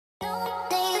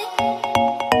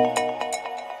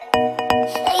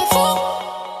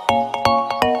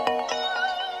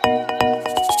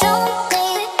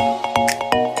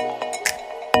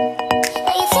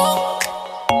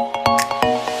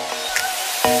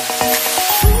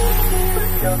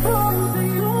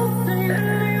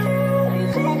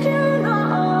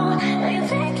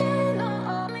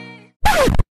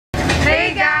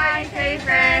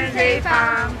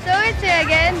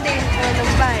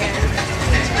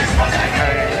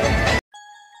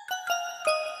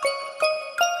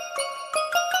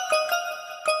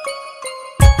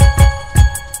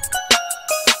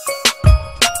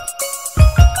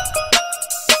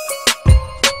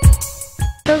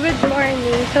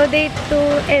So, day 2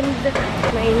 and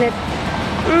mainit.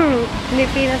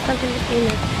 Pilipinas ng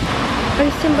Pilipinas.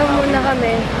 Magsimba muna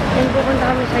kami. And pupunta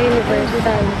kami sa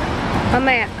universidad.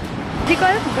 Mamaya. Hindi ko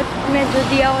alam ba't medyo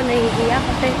di ako nahihiya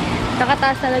kasi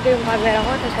nakataas talaga yung camera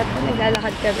ko. Tapos at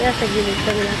naglalakad kami. Nasa gilid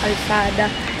kami ng kalsada.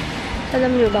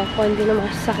 Alam nyo ba kung hindi na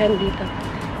makasasakyan dito?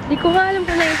 Hindi ko nga alam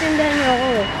kung naiintindihan nyo ako.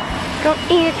 Kung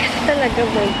ingit kasi talaga,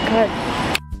 my God.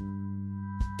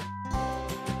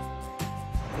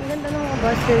 Ang ganda ng mga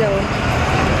bus nila.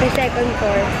 May second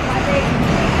floor.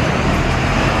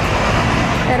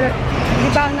 Pero, di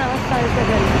ba ako nakasal sa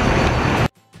gano'n?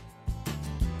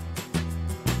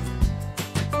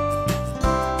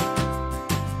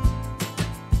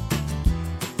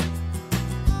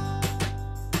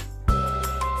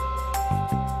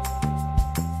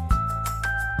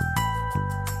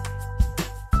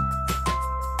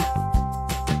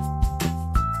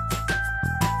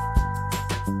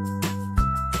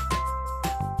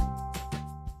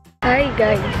 Hi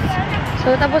guys!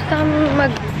 So, tapos na kami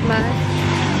mag-mass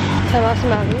sa mas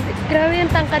mami. Grabe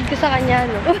yung tangkad ko sa kanya,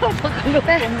 no?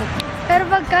 Pero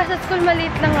pagka sa school,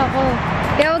 maliit lang ako.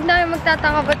 Kaya huwag na kayo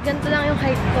magtataka ba't ganito lang yung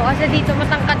height ko. Kasi dito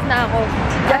matangkad na ako.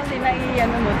 Kasi naiiyan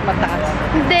mo mataas.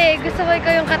 Hindi, gusto ko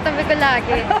ikaw yung katabi ko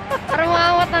lagi. Para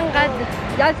mga matangkad.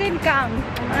 Justin, come!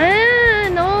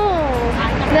 No!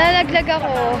 Nalaglag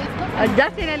ako.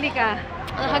 Justin, halika.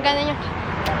 Nakaganan yung...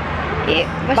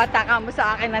 Bata ka mo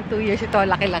sa akin ng 2 years ito,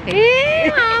 laki-laki.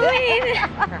 Mami!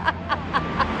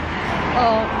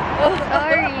 Oh.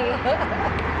 Sorry.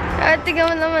 Tingnan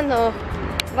mo naman, oh.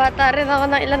 Bata rin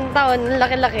ako ng ilang taon,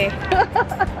 laki-laki.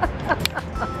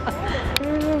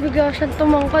 Bigla siyang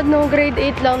tumangkad, no?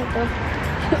 Grade 8 lang to.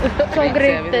 So,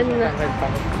 grade 10 na.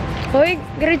 Hoy,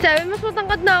 grade 7, mas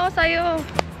matangkad na ako sa'yo.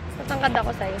 Matangkad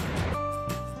ako sa'yo.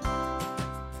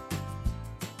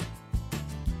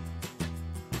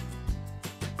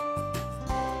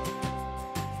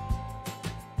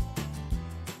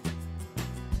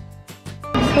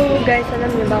 So guys,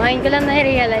 alam niyo ba, ngayon ko lang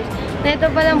na-realize na ito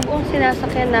palang buong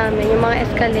sinasakyan namin, yung mga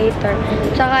escalator,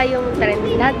 tsaka yung tren.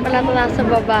 Lahat pala ito nasa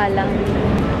baba lang.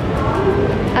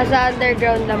 Sa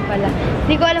underground lang pala.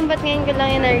 Hindi ko alam ba't ngayon ko lang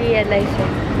yung na-realize eh.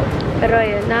 Pero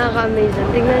ayun, nakaka-amaze.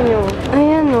 Tingnan nyo.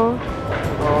 Ayan oh.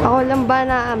 Ako lang ba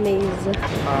na-amaze?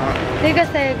 Hindi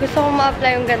kasi gusto kong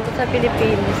ma-apply yung ganito sa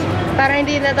Pilipinas. Para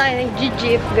hindi na tayo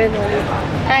nag-jeep, gano'n.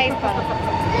 Kain pa.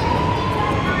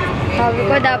 Sabi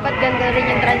ko, dapat ganda rin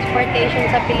yung transportation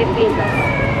sa Pilipinas.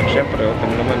 Siyempre,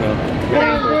 open naman, no?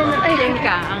 Ay,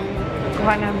 ka ang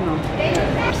kuhanan mo.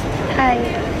 hi.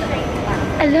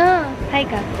 Ala, hi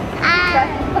ka.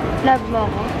 Love mo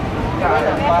ako?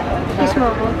 Kiss mo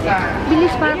ako?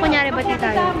 Bilis pa, kunyari ba't di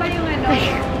tayo?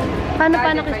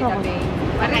 Paano kiss mo ako?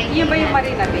 Yun ba yung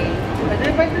Marina Bay?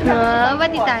 No, ba't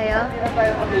di tayo?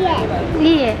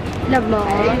 Liye. Love mo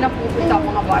ako? Ayun ang pupunta ang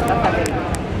mga bata sa bay.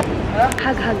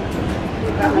 Hug.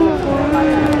 Hug mo ko.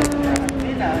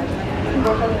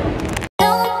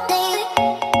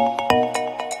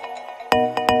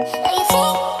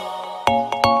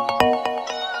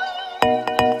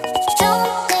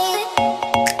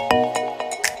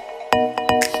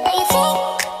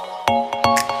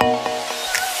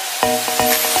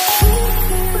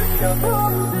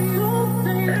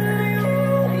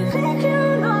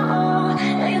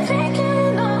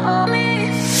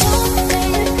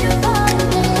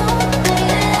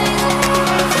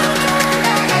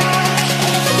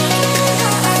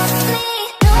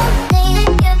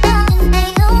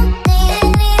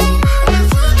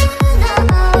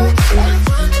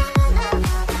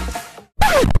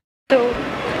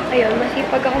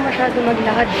 Masipag ako masyado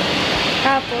maglakad eh.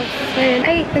 Tapos, ayun,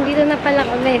 ay, nandito na pala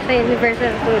kami sa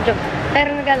Universal Studio. Pero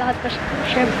naglalakad pa siya.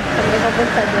 Siyempre, kami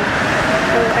papunta doon.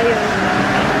 So, ayun.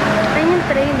 Ayun yung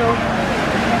train, no?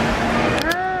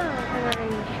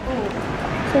 Orange.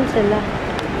 Saan sila?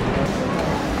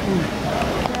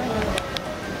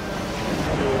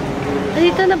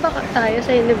 Dito na ba tayo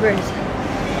sa Universal?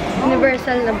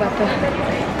 Universal na ba to?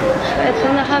 So, ito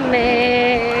na kami.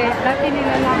 Dati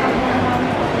nilalakad mo namin.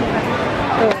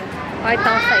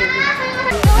 Pakita ko sa inyo.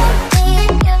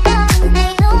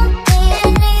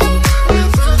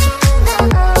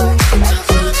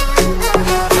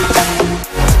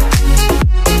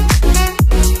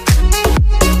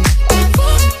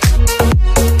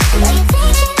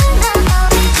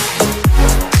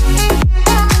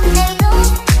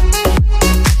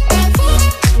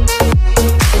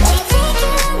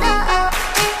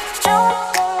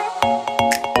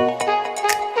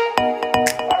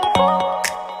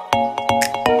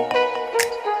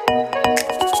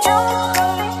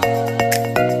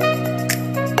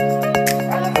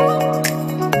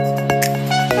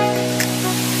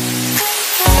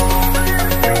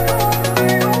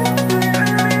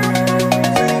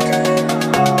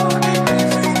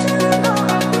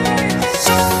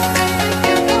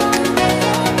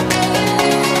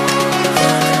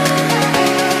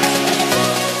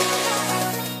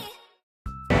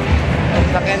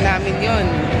 Sasakyan namin yun.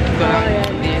 Ito lang,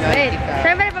 hindi na Wait, kita.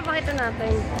 siyempre papakita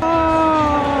natin.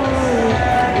 Oh!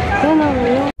 Yan ang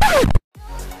yun.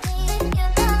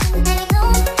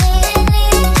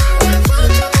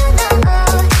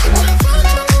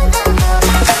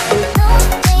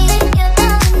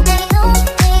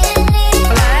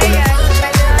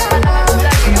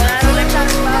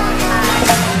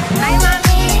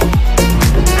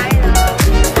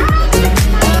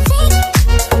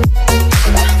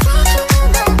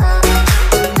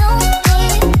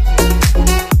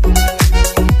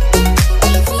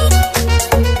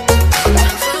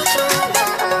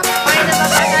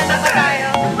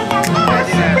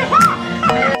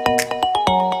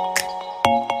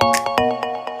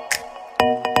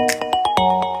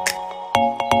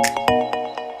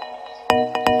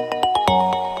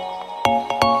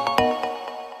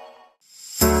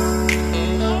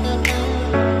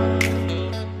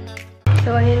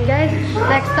 So, ayun guys.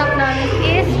 Next stop namin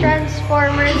is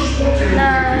Transformers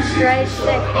na ride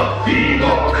set.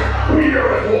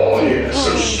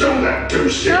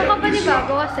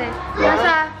 Nakakapanibago kasi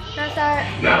nasa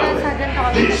ganito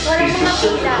kami. Walang mga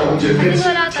pila. Kasi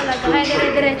wala talaga. Kaya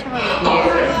dire-diretso kami.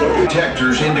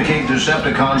 Detectors indicate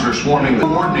Decepticons are swarming the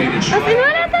coordinated As in,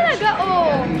 wala talaga.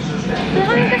 Oh. Wala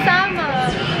kami kasama.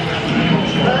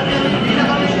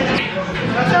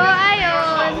 So,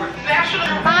 ayun.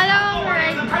 Pangalawang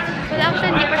ride. Wala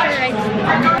actually, hindi pa siya ride.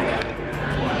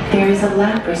 There is a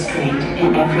lap restraint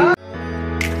in every...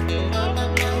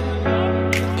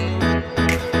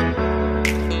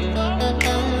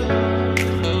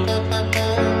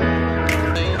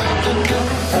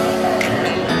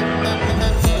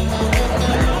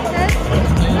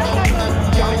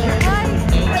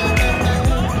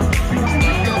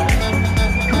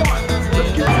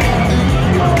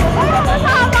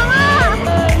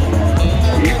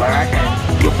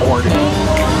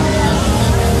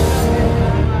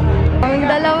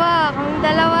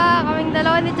 Kaming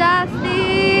dalawa ni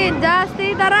Justin.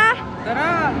 Justin, tara!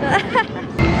 Tara!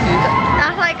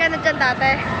 Nakasakay ka na dyan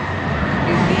dati?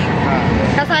 Hindi ka.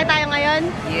 Kasakay tayo ngayon?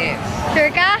 Yes.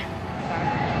 Sure ka?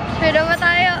 Sure na ba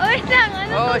tayo? Wait lang,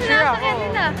 ano Oo, to sure sinasakyan ako.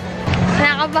 nila?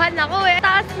 Nakakabahan ako eh.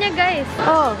 Taas niya guys.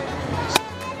 Oh.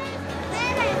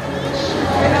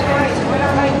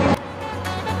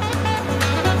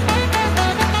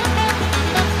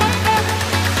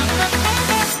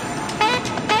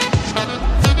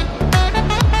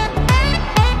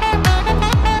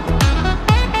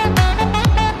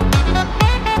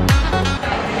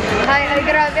 Ay,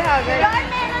 grabe ha, guys.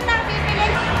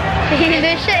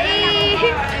 Hilo siya eh.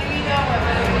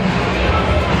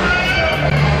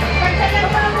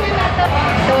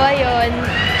 So, ayun.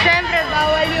 Siyempre,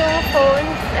 bawal yung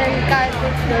phones and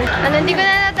gadgets doon. Hindi ko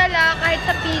na nadala kahit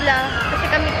sa pila. Kasi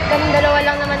kami dalawa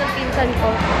lang naman ng pinsan ko.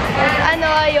 Tapos,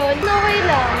 ayun. Okay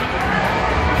lang.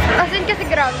 As in, kasi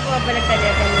grabe ko mabalag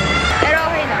talaga. Pero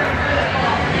okay lang.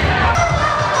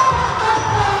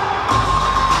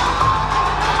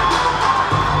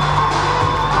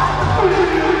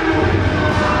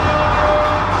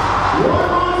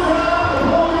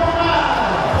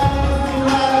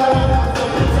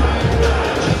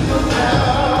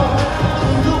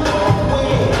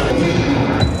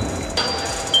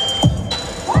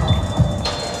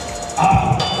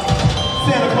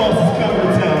 Santa Claus is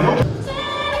coming to town.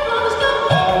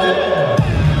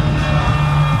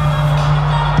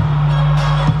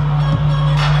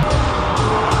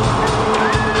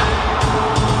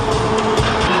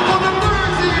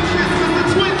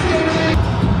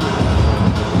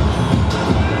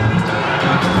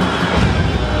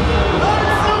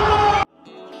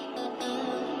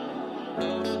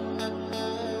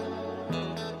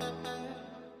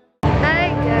 Hi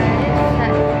guys!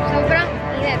 Sobrang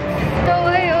init. So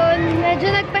ayun, medyo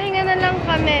nagpahinga na lang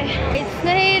kami. It's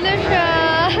nahilo siya.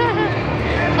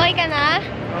 Okay ka na?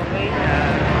 Okay na.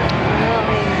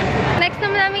 Okay. Next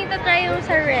naman namin itatry yung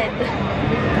sa red.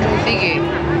 Sige.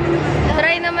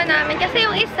 Try naman namin. Kasi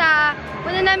yung isa,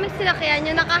 una namin sinakyan,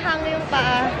 yung nakahang yung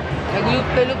paa. Nag-loop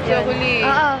na loop sa huli.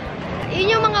 Oo. Yun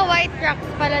yung mga white trucks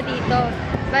pala dito.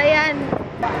 Bayan.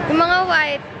 Yung mga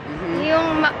white, yung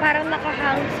parang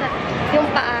nakahang sa yung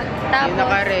paa. Tapos, Yung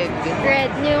naka-red.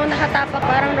 red, yung nakatapak,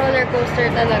 parang roller coaster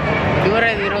talaga. Yung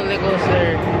red, yung roller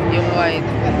coaster. Yung white.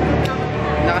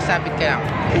 Nakasabit ka lang.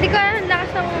 Hindi ko alam ang lakas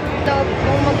ng loob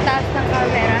kung magtaas ng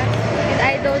camera. And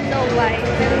I don't know why.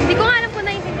 Hindi ko nga alam kung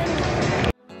naiintindihan.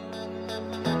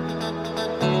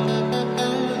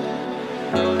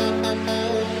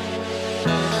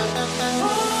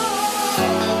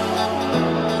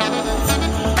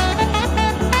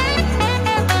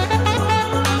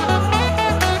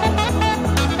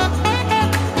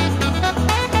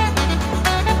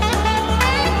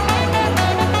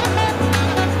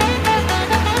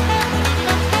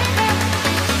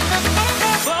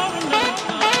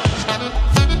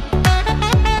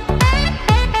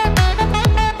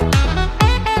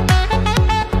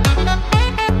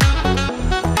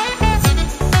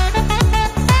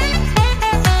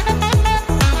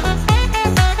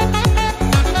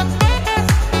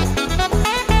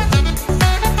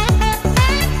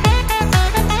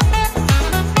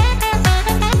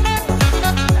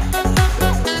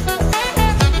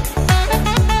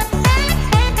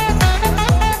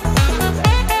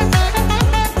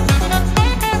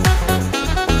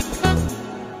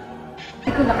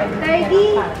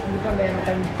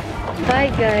 Bye,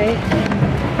 guys.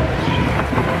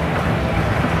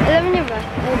 Alam niyo ba?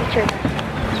 Ay, picture.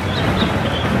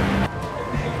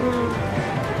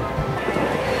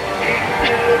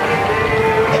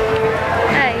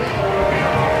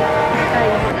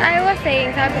 I was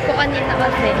saying, sabi ko kanina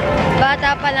kasi,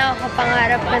 bata pa lang ako,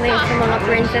 pangarap ka na yun sa mga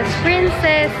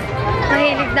princess.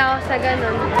 Mahilig na ako sa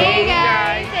ganun. Hey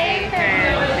guys! Hey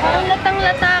friends! Parang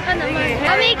latang-lata ka naman.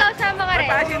 Kami, ikaw sama ka rin.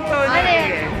 Ano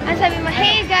yun? Ang sabi mo,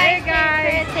 hey guys!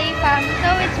 Say fam. So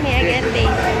it's me again,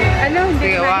 Dave. Ano?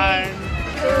 Sige, 1,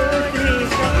 2,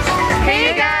 3.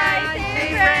 Hey guys!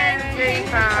 Hey friends! Hey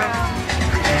fam!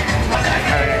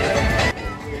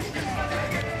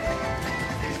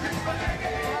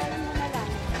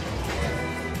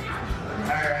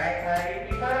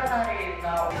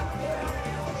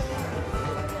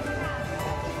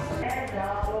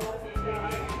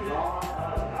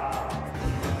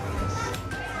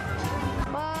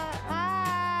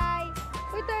 Hi!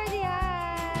 Uy, Tordy,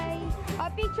 hi!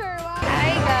 Picture, wow!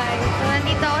 Hi, guys! So,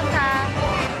 nandito ako sa...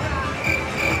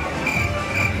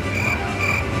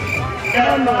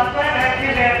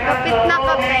 Kapit na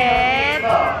kapit!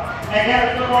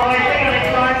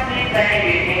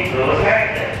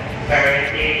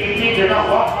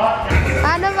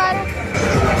 Ano ba?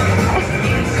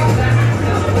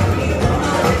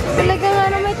 Talaga nga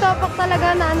na may topak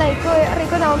talaga nanay ko eh. Aray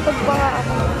ko, nauntog pa nga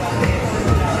ako.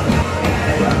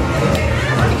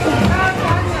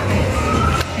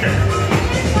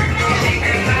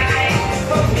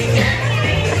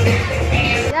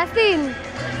 Justin!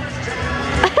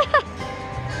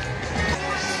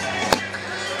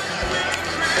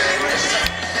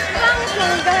 Pangit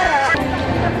ng gara.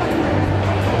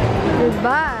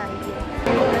 Goodbye.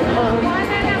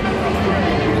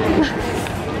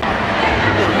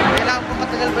 Kailangan po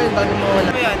matagal ba yun bago mawala?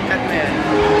 Cut mo yan.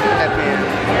 Cut mo yan.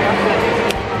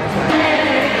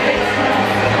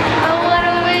 I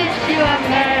wanna wish you a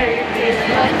Merry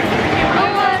Christmas. I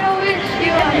wanna wish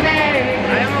you a Merry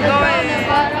Christmas. Ayaw mo gawin. From the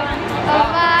bottom of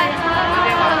my heart.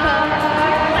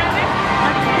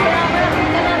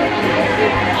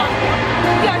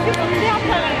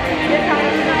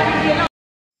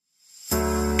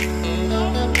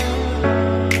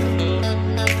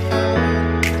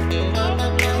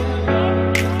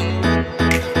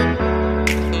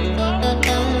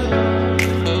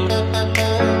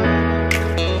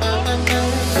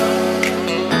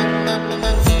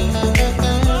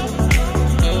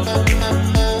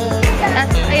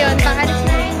 Ayun, pakalis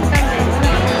na rin kami.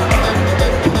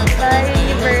 Bye,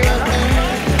 River.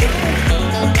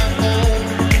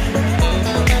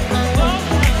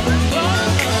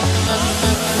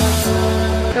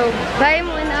 So, bye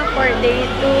muna for day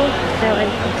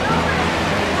 2.